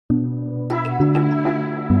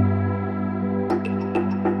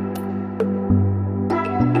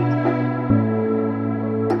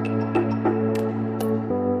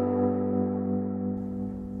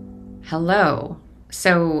Hello.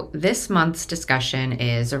 So this month's discussion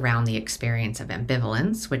is around the experience of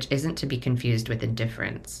ambivalence, which isn't to be confused with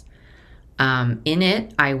indifference. In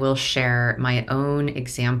it, I will share my own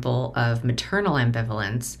example of maternal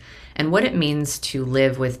ambivalence and what it means to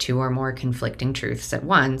live with two or more conflicting truths at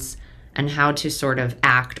once, and how to sort of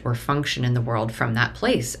act or function in the world from that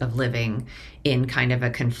place of living in kind of a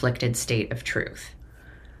conflicted state of truth.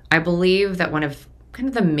 I believe that one of kind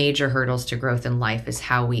of the major hurdles to growth in life is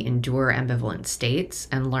how we endure ambivalent states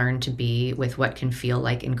and learn to be with what can feel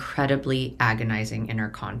like incredibly agonizing inner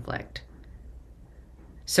conflict.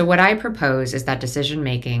 So what I propose is that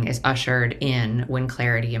decision-making is ushered in when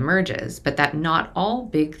clarity emerges, but that not all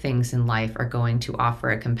big things in life are going to offer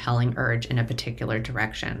a compelling urge in a particular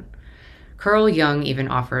direction. Carl Jung even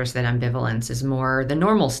offers that ambivalence is more the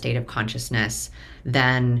normal state of consciousness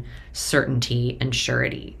than certainty and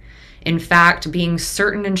surety. In fact, being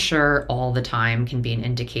certain and sure all the time can be an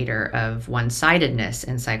indicator of one-sidedness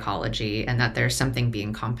in psychology and that there's something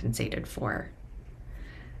being compensated for.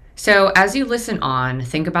 So as you listen on,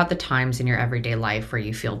 think about the times in your everyday life where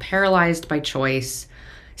you feel paralyzed by choice.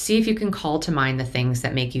 See if you can call to mind the things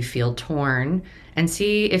that make you feel torn, and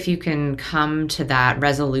see if you can come to that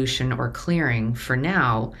resolution or clearing for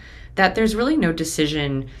now that there's really no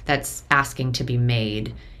decision that's asking to be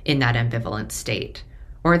made in that ambivalent state,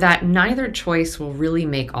 or that neither choice will really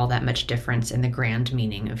make all that much difference in the grand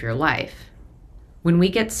meaning of your life. When we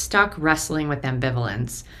get stuck wrestling with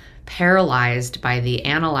ambivalence, paralyzed by the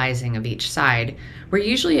analyzing of each side, we're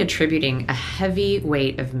usually attributing a heavy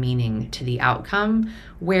weight of meaning to the outcome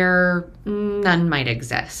where none might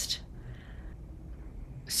exist.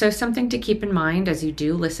 So something to keep in mind as you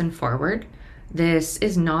do listen forward, this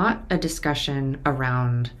is not a discussion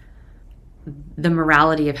around the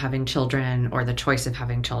morality of having children or the choice of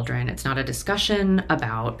having children. It's not a discussion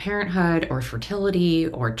about parenthood or fertility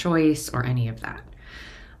or choice or any of that.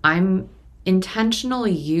 I'm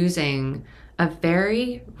intentionally using a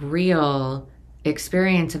very real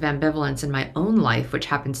experience of ambivalence in my own life, which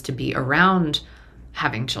happens to be around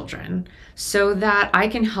having children, so that I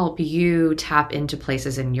can help you tap into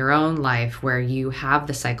places in your own life where you have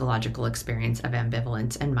the psychological experience of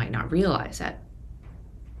ambivalence and might not realize it.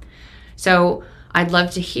 So I'd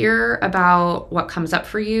love to hear about what comes up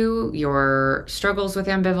for you, your struggles with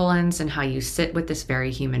ambivalence, and how you sit with this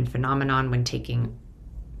very human phenomenon when taking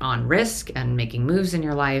on risk and making moves in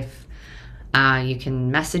your life. You can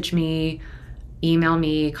message me, email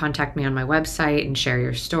me, contact me on my website, and share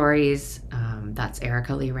your stories. That's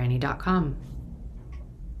ericaleerani.com.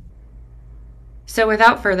 So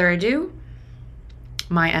without further ado,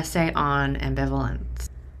 my essay on ambivalence.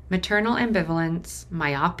 Maternal ambivalence,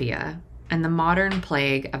 myopia, and the modern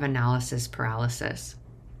plague of analysis paralysis.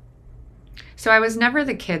 So I was never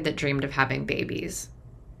the kid that dreamed of having babies.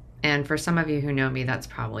 And for some of you who know me, that's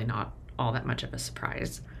probably not all that much of a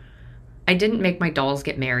surprise. I didn't make my dolls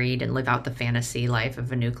get married and live out the fantasy life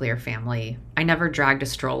of a nuclear family. I never dragged a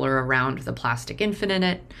stroller around with a plastic infant in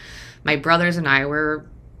it. My brothers and I were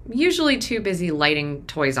usually too busy lighting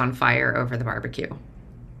toys on fire over the barbecue.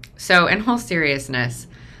 So in all seriousness,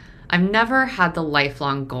 I've never had the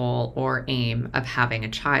lifelong goal or aim of having a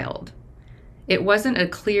child. It wasn't a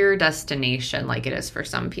clear destination like it is for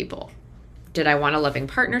some people. Did I want a loving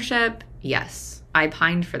partnership? Yes, I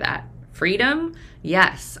pined for that. Freedom?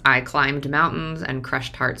 Yes, I climbed mountains and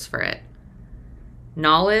crushed hearts for it.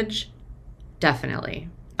 Knowledge? Definitely.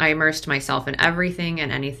 I immersed myself in everything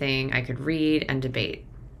and anything I could read and debate.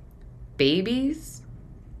 Babies?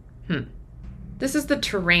 This is the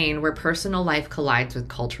terrain where personal life collides with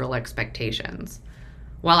cultural expectations.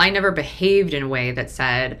 While I never behaved in a way that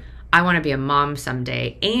said, I want to be a mom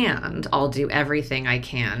someday and I'll do everything I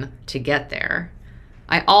can to get there,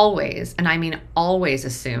 I always, and I mean always,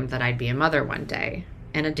 assumed that I'd be a mother one day,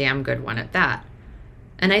 and a damn good one at that.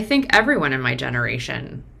 And I think everyone in my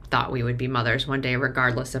generation thought we would be mothers one day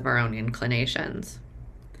regardless of our own inclinations.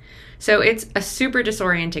 So it's a super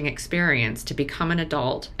disorienting experience to become an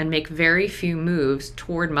adult and make very few moves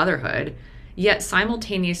toward motherhood, yet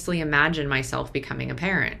simultaneously imagine myself becoming a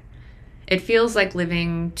parent. It feels like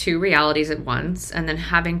living two realities at once and then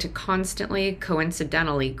having to constantly,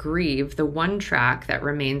 coincidentally grieve the one track that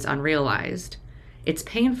remains unrealized. It's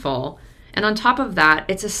painful, and on top of that,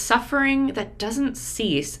 it's a suffering that doesn't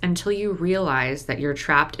cease until you realize that you're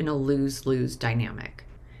trapped in a lose-lose dynamic.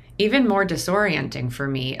 Even more disorienting for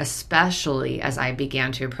me, especially as I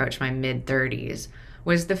began to approach my mid-30s,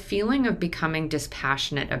 was the feeling of becoming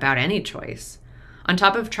dispassionate about any choice. On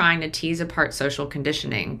top of trying to tease apart social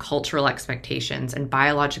conditioning, cultural expectations, and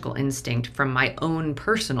biological instinct from my own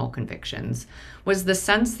personal convictions, was the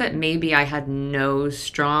sense that maybe I had no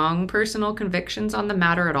strong personal convictions on the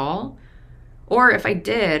matter at all. Or if I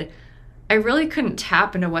did, I really couldn't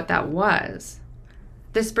tap into what that was.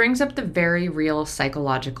 This brings up the very real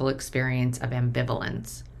psychological experience of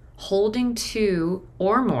ambivalence, holding two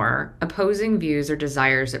or more opposing views or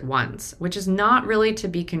desires at once, which is not really to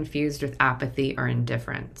be confused with apathy or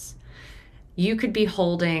indifference. You could be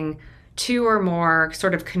holding two or more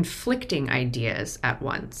sort of conflicting ideas at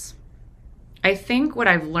once. I think what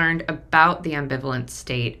I've learned about the ambivalent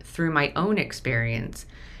state through my own experience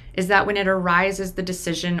is that when it arises, the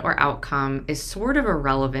decision or outcome is sort of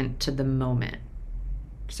irrelevant to the moment.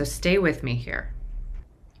 So stay with me here.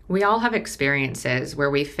 We all have experiences where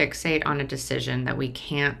we fixate on a decision that we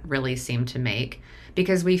can't really seem to make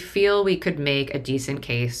because we feel we could make a decent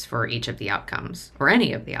case for each of the outcomes, or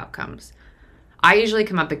any of the outcomes. I usually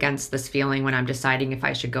come up against this feeling when I'm deciding if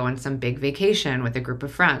I should go on some big vacation with a group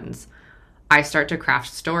of friends. I start to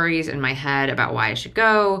craft stories in my head about why I should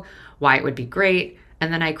go, why it would be great,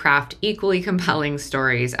 and then I craft equally compelling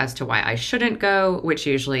stories as to why I shouldn't go, which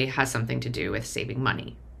usually has something to do with saving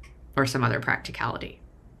money or some other practicality.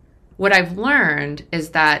 What I've learned is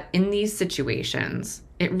that in these situations,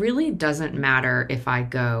 it really doesn't matter if I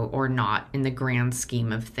go or not in the grand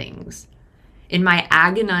scheme of things. In my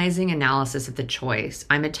agonizing analysis of the choice,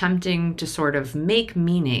 I'm attempting to sort of make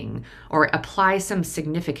meaning or apply some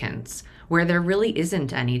significance where there really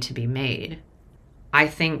isn't any to be made. I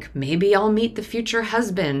think maybe I'll meet the future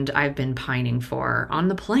husband I've been pining for on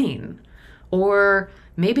the plane, or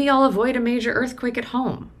maybe I'll avoid a major earthquake at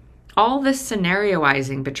home. All this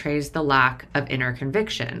scenarioizing betrays the lack of inner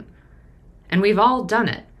conviction. And we've all done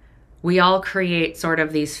it. We all create sort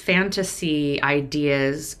of these fantasy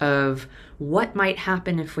ideas of what might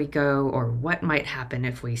happen if we go, or what might happen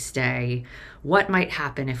if we stay, what might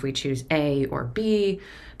happen if we choose A or B.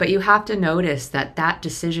 But you have to notice that that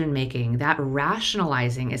decision making, that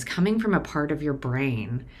rationalizing is coming from a part of your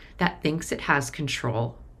brain that thinks it has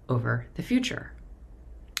control over the future.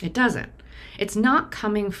 It doesn't. It's not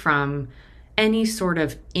coming from any sort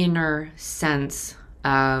of inner sense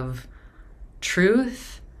of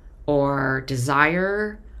truth or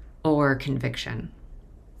desire or conviction.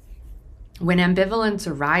 When ambivalence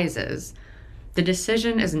arises, the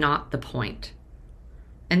decision is not the point,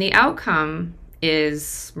 and the outcome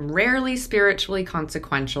is rarely spiritually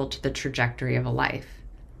consequential to the trajectory of a life.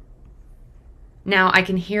 Now, I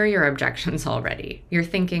can hear your objections already. You're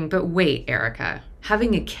thinking, but wait, Erica,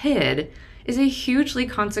 having a kid is a hugely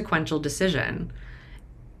consequential decision.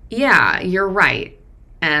 Yeah, you're right.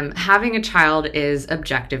 Having a child is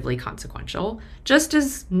objectively consequential, just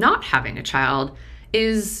as not having a child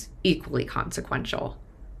is equally consequential.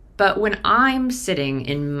 But when I'm sitting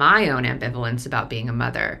in my own ambivalence about being a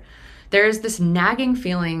mother, there's this nagging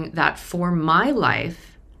feeling that for my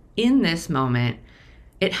life, in this moment,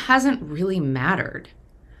 it hasn't really mattered.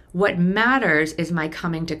 What matters is my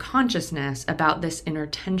coming to consciousness about this inner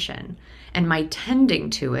tension and my tending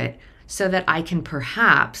to it so that I can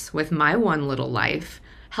perhaps, with my one little life,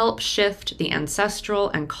 help shift the ancestral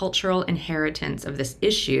and cultural inheritance of this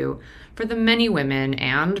issue for the many women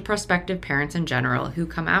and prospective parents in general who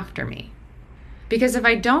come after me. Because if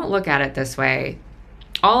I don't look at it this way,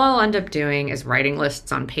 all I'll end up doing is writing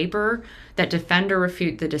lists on paper that defend or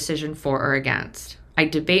refute the decision for or against. I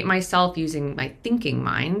debate myself using my thinking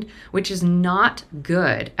mind, which is not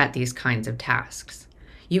good at these kinds of tasks.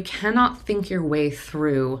 You cannot think your way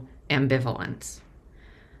through ambivalence.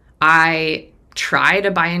 I try to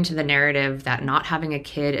buy into the narrative that not having a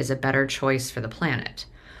kid is a better choice for the planet,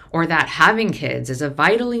 or that having kids is a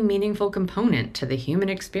vitally meaningful component to the human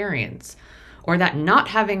experience, or that not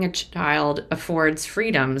having a child affords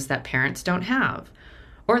freedoms that parents don't have,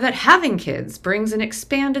 or that having kids brings an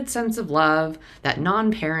expanded sense of love that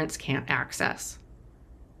non-parents can't access.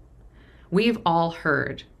 We've all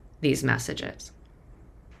heard these messages.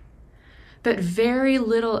 But very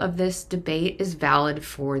little of this debate is valid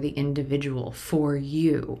for the individual, for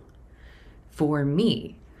you, for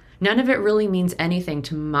me. None of it really means anything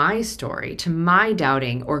to my story, to my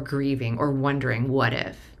doubting or grieving or wondering what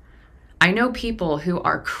if. I know people who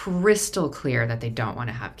are crystal clear that they don't want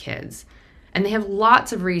to have kids, and they have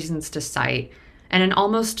lots of reasons to cite and an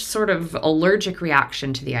almost sort of allergic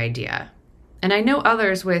reaction to the idea. And I know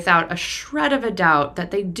others without a shred of a doubt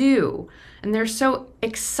that they do, and they're so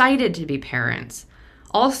excited to be parents,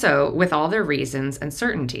 also with all their reasons and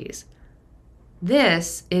certainties.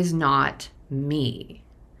 This is not me.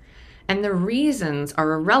 And the reasons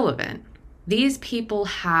are irrelevant. These people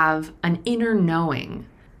have an inner knowing,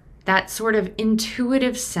 that sort of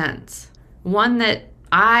intuitive sense, one that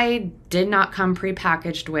I did not come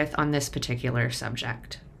prepackaged with on this particular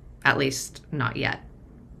subject, at least not yet.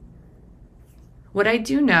 What I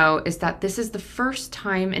do know is that this is the first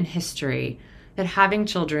time in history that having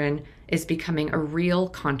children is becoming a real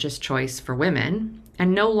conscious choice for women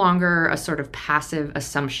and no longer a sort of passive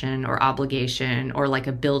assumption or obligation or like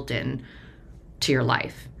a built-in to your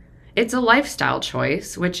life. It's a lifestyle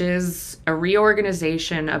choice, which is a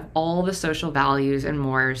reorganization of all the social values and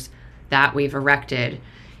mores that we've erected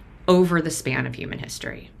over the span of human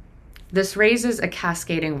history. This raises a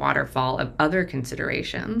cascading waterfall of other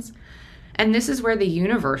considerations, and this is where the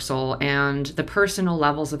universal and the personal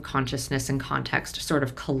levels of consciousness and context sort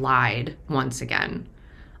of collide once again.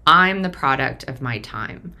 I'm the product of my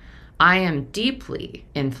time. I am deeply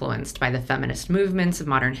influenced by the feminist movements of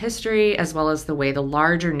modern history, as well as the way the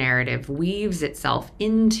larger narrative weaves itself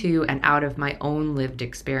into and out of my own lived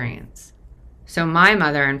experience. So my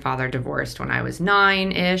mother and father divorced when I was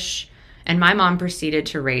 9-ish, and my mom proceeded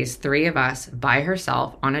to raise 3 of us by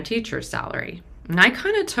herself on a teacher's salary. And I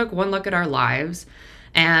kind of took one look at our lives,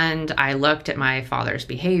 and I looked at my father's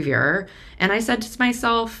behavior, and I said to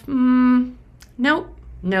myself, nope,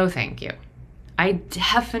 no thank you. I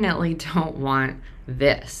definitely don't want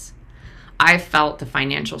this. I felt the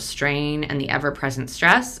financial strain and the ever-present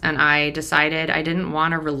stress, and I decided I didn't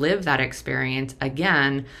want to relive that experience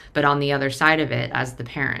again, but on the other side of it as the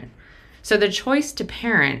parent. So the choice to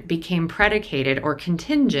parent became predicated or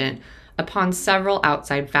contingent upon several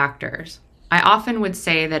outside factors. I often would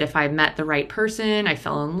say that if I met the right person, I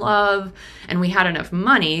fell in love, and we had enough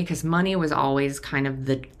money, because money was always kind of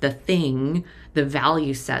the thing, the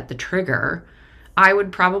value set, the trigger, I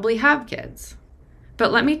would probably have kids.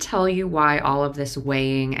 But let me tell you why all of this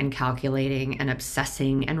weighing and calculating and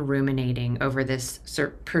obsessing and ruminating over this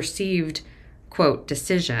perceived, quote,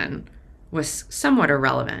 decision was somewhat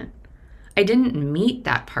irrelevant. I didn't meet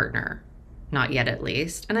that partner, not yet at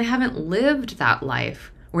least, and I haven't lived that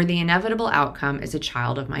life where the inevitable outcome is a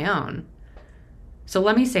child of my own. So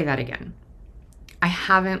let me say that again. I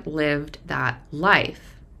haven't lived that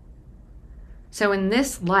life. So in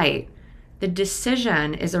this light, the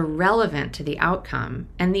decision is irrelevant to the outcome,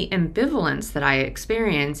 and the ambivalence that I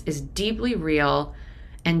experience is deeply real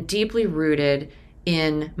and deeply rooted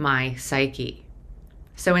in my psyche.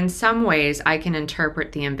 So in some ways, I can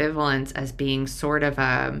interpret the ambivalence as being sort of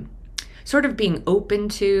being open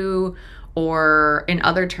to, or in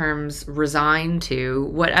other terms, resigned to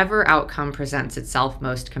whatever outcome presents itself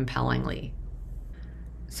most compellingly.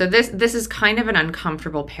 So this is kind of an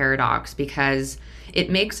uncomfortable paradox because it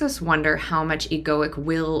makes us wonder how much egoic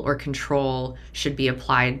will or control should be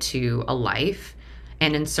applied to a life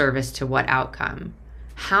and in service to what outcome.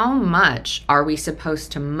 How much are we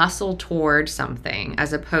supposed to muscle toward something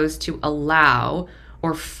as opposed to allow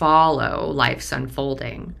or follow life's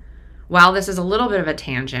unfolding? While this is a little bit of a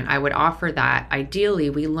tangent, I would offer that ideally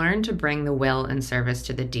we learn to bring the will in service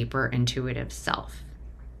to the deeper intuitive self.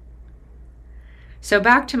 So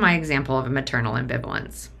back to my example of a maternal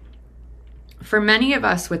ambivalence. For many of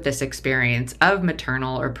us with this experience of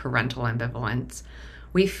maternal or parental ambivalence,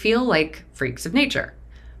 we feel like freaks of nature.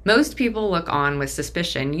 Most people look on with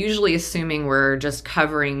suspicion, usually assuming we're just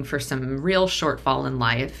covering for some real shortfall in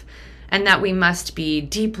life, and that we must be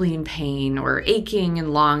deeply in pain or aching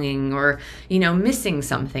and longing or, missing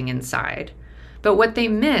something inside. But what they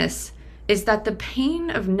miss is that the pain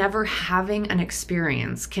of never having an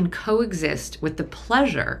experience can coexist with the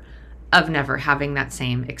pleasure of never having that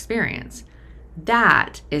same experience.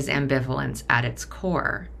 That is ambivalence at its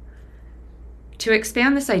core. To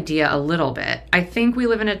expand this idea a little bit, I think we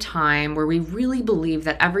live in a time where we really believe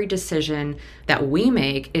that every decision that we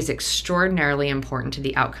make is extraordinarily important to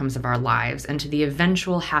the outcomes of our lives and to the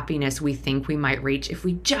eventual happiness we think we might reach if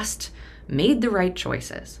we just made the right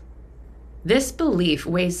choices. This belief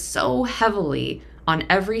weighs so heavily on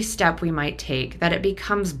every step we might take that it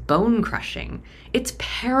becomes bone-crushing. It's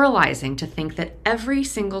paralyzing to think that every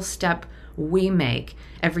single step we make,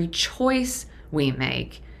 every choice we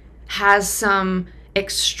make, has some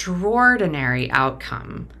extraordinary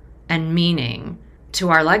outcome and meaning to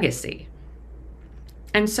our legacy.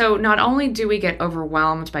 And so not only do we get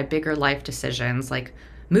overwhelmed by bigger life decisions like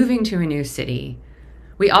moving to a new city,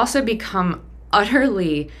 we also become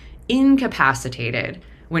utterly incapacitated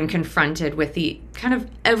when confronted with the kind of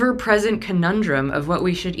ever-present conundrum of what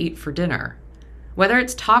we should eat for dinner. Whether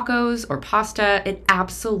it's tacos or pasta, it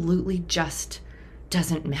absolutely just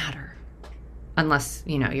doesn't matter. Unless,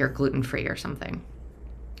 you're gluten-free or something.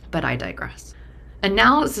 But I digress.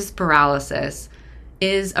 Analysis paralysis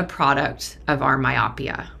is a product of our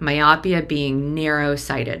myopia. Myopia being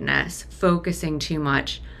narrow-sightedness, focusing too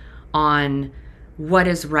much on what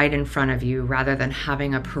is right in front of you rather than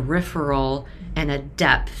having a peripheral and a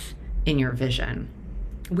depth in your vision.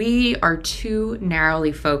 We are too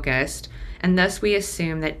narrowly focused, and thus we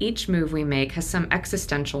assume that each move we make has some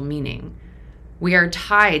existential meaning. We are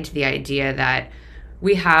tied to the idea that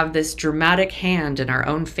we have this dramatic hand in our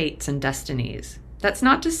own fates and destinies. That's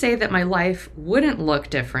not to say that my life wouldn't look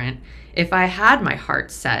different if I had my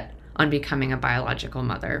heart set on becoming a biological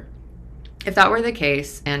mother. If that were the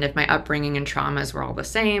case, and if my upbringing and traumas were all the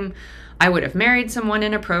same, I would have married someone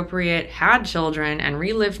inappropriate, had children, and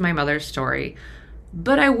relived my mother's story.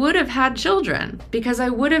 But I would have had children because I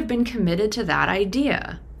would have been committed to that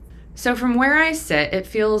idea. So from where I sit, it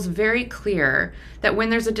feels very clear that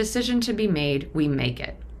when there's a decision to be made, we make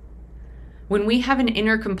it. When we have an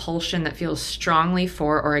inner compulsion that feels strongly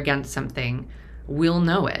for or against something, we'll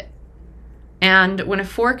know it. And when a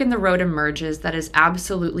fork in the road emerges that is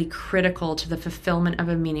absolutely critical to the fulfillment of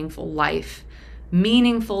a meaningful life,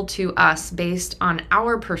 meaningful to us based on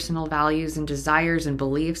our personal values and desires and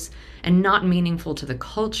beliefs, and not meaningful to the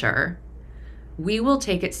culture, we will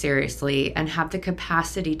take it seriously and have the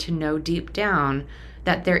capacity to know deep down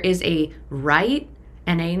that there is a right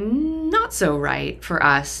and a not so right for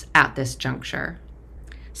us at this juncture.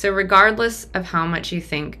 So regardless of how much you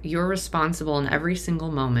think you're responsible in every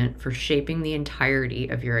single moment for shaping the entirety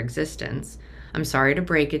of your existence, I'm sorry to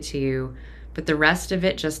break it to you, but the rest of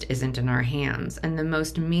it just isn't in our hands. And the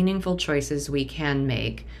most meaningful choices we can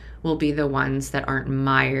make will be the ones that aren't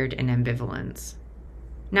mired in ambivalence.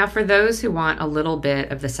 Now, for those who want a little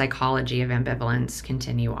bit of the psychology of ambivalence,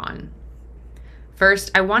 continue on.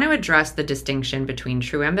 First, I want to address the distinction between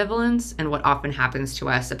true ambivalence and what often happens to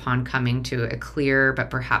us upon coming to a clear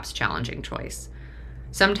but perhaps challenging choice.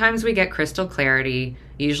 Sometimes we get crystal clarity,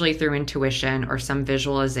 usually through intuition or some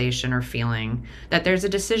visualization or feeling, that there's a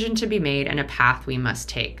decision to be made and a path we must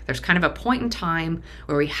take. There's kind of a point in time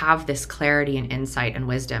where we have this clarity and insight and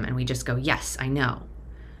wisdom, and we just go, yes, I know.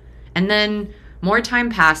 And then more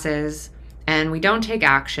time passes, and we don't take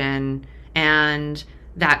action, and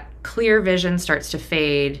that clear vision starts to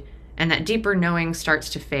fade, and that deeper knowing starts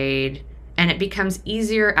to fade, and it becomes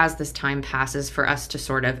easier as this time passes for us to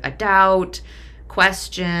sort of doubt,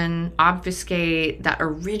 question, obfuscate that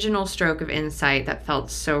original stroke of insight that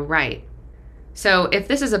felt so right. So if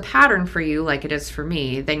this is a pattern for you, like it is for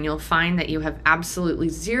me, then you'll find that you have absolutely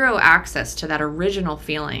zero access to that original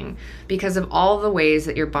feeling because of all the ways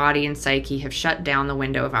that your body and psyche have shut down the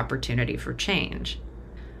window of opportunity for change.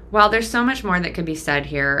 While there's so much more that could be said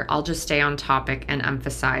here, I'll just stay on topic and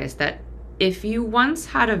emphasize that if you once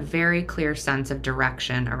had a very clear sense of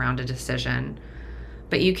direction around a decision,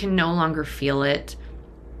 but you can no longer feel it,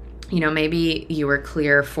 maybe you were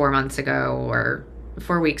clear 4 months ago or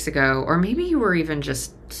 4 weeks ago, or maybe you were even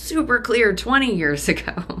just super clear 20 years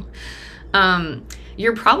ago,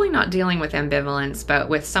 you're probably not dealing with ambivalence, but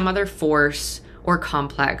with some other force or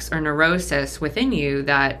complex or neurosis within you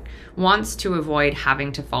that wants to avoid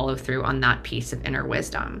having to follow through on that piece of inner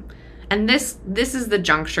wisdom. And this is the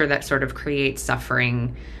juncture that sort of creates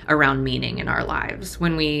suffering around meaning in our lives.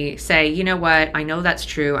 When we say, you know what, I know that's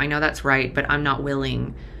true, I know that's right, but I'm not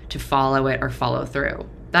willing to follow it or follow through.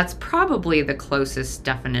 That's probably the closest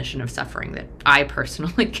definition of suffering that I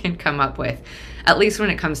personally can come up with, at least when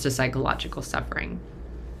it comes to psychological suffering.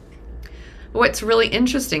 What's really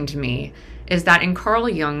interesting to me is that in Carl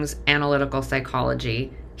Jung's analytical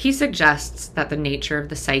psychology, he suggests that the nature of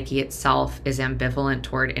the psyche itself is ambivalent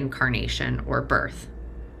toward incarnation or birth.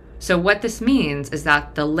 So what this means is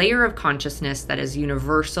that the layer of consciousness that is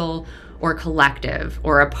universal or collective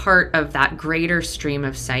or a part of that greater stream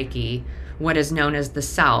of psyche, what is known as the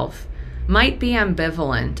self, might be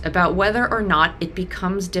ambivalent about whether or not it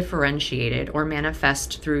becomes differentiated or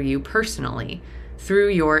manifest through you personally, through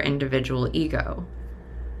your individual ego.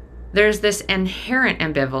 There's this inherent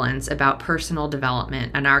ambivalence about personal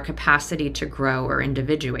development and our capacity to grow or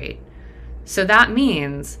individuate. So that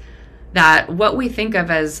means that what we think of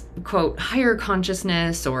as, quote, higher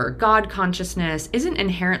consciousness or God consciousness isn't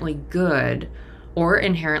inherently good or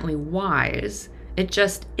inherently wise. It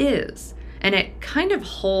just is. And it kind of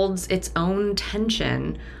holds its own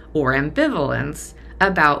tension or ambivalence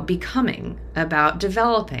about becoming, about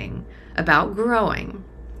developing, about growing.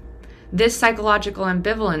 This psychological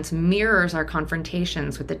ambivalence mirrors our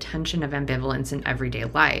confrontations with the tension of ambivalence in everyday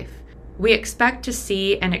life. We expect to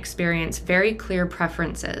see and experience very clear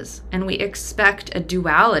preferences, and we expect a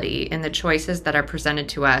duality in the choices that are presented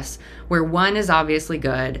to us, where one is obviously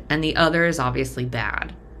good and the other is obviously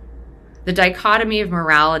bad. The dichotomy of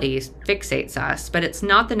morality fixates us, but it's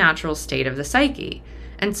not the natural state of the psyche.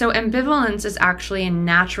 And so ambivalence is actually a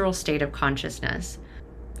natural state of consciousness.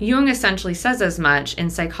 Jung essentially says as much in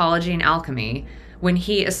Psychology and Alchemy when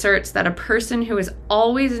he asserts that a person who is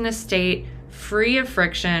always in a state free of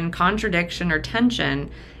friction, contradiction, or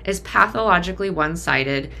tension is pathologically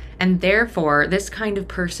one-sided, and therefore this kind of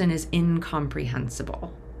person is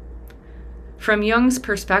incomprehensible. From Jung's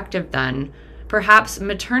perspective, then, perhaps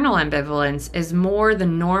maternal ambivalence is more the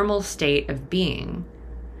normal state of being.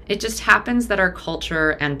 It just happens that our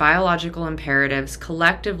culture and biological imperatives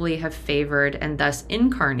collectively have favored and thus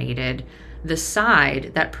incarnated the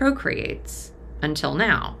side that procreates, until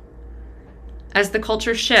now. As the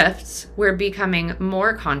culture shifts, we're becoming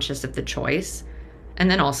more conscious of the choice and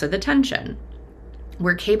then also the tension.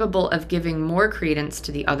 We're capable of giving more credence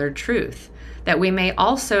to the other truth, that we may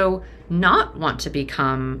also not want to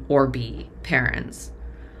become or be parents.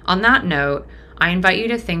 On that note, I invite you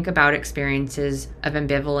to think about experiences of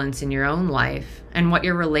ambivalence in your own life and what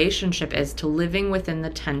your relationship is to living within the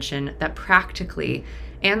tension that practically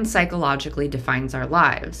and psychologically defines our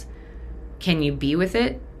lives. Can you be with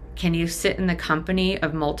it? Can you sit in the company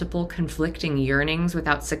of multiple conflicting yearnings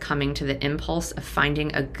without succumbing to the impulse of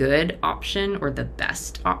finding a good option or the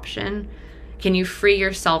best option? Can you free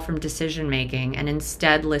yourself from decision making and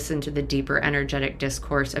instead listen to the deeper energetic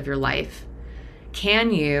discourse of your life?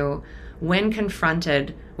 Can you, when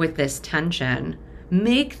confronted with this tension,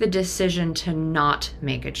 make the decision to not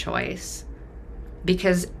make a choice?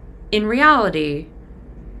 Because in reality,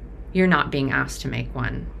 you're not being asked to make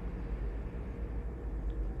one.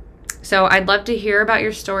 So I'd love to hear about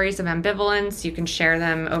your stories of ambivalence. You can share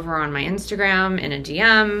them over on my Instagram in a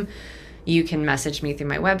DM. You can message me through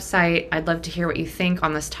my website. I'd love to hear what you think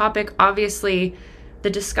on this topic. Obviously, the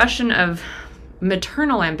discussion of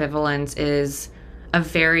maternal ambivalence is a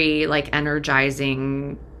very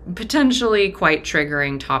energizing, potentially quite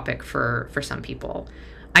triggering topic for some people.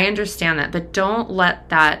 I understand that, but don't let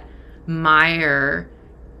that mire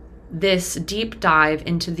this deep dive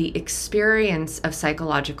into the experience of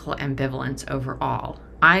psychological ambivalence overall.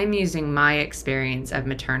 I'm using my experience of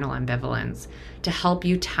maternal ambivalence to help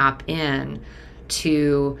you tap in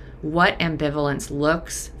to what ambivalence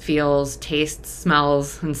looks, feels, tastes,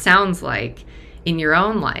 smells, and sounds like in your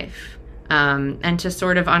own life, and to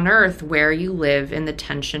sort of unearth where you live in the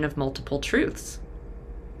tension of multiple truths.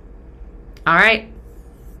 All right,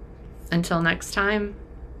 until next time.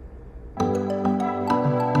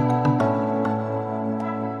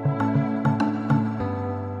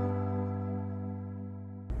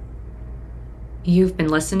 You've been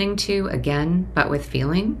listening to Again, But With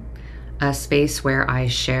Feeling, a space where I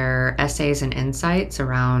share essays and insights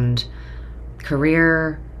around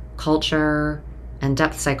career, culture, and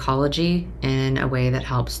depth psychology in a way that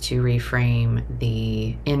helps to reframe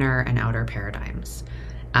the inner and outer paradigms.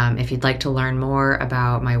 If you'd like to learn more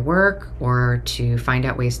about my work or to find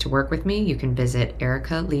out ways to work with me, you can visit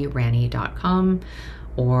ericaleerani.com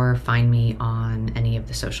or find me on any of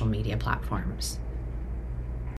the social media platforms.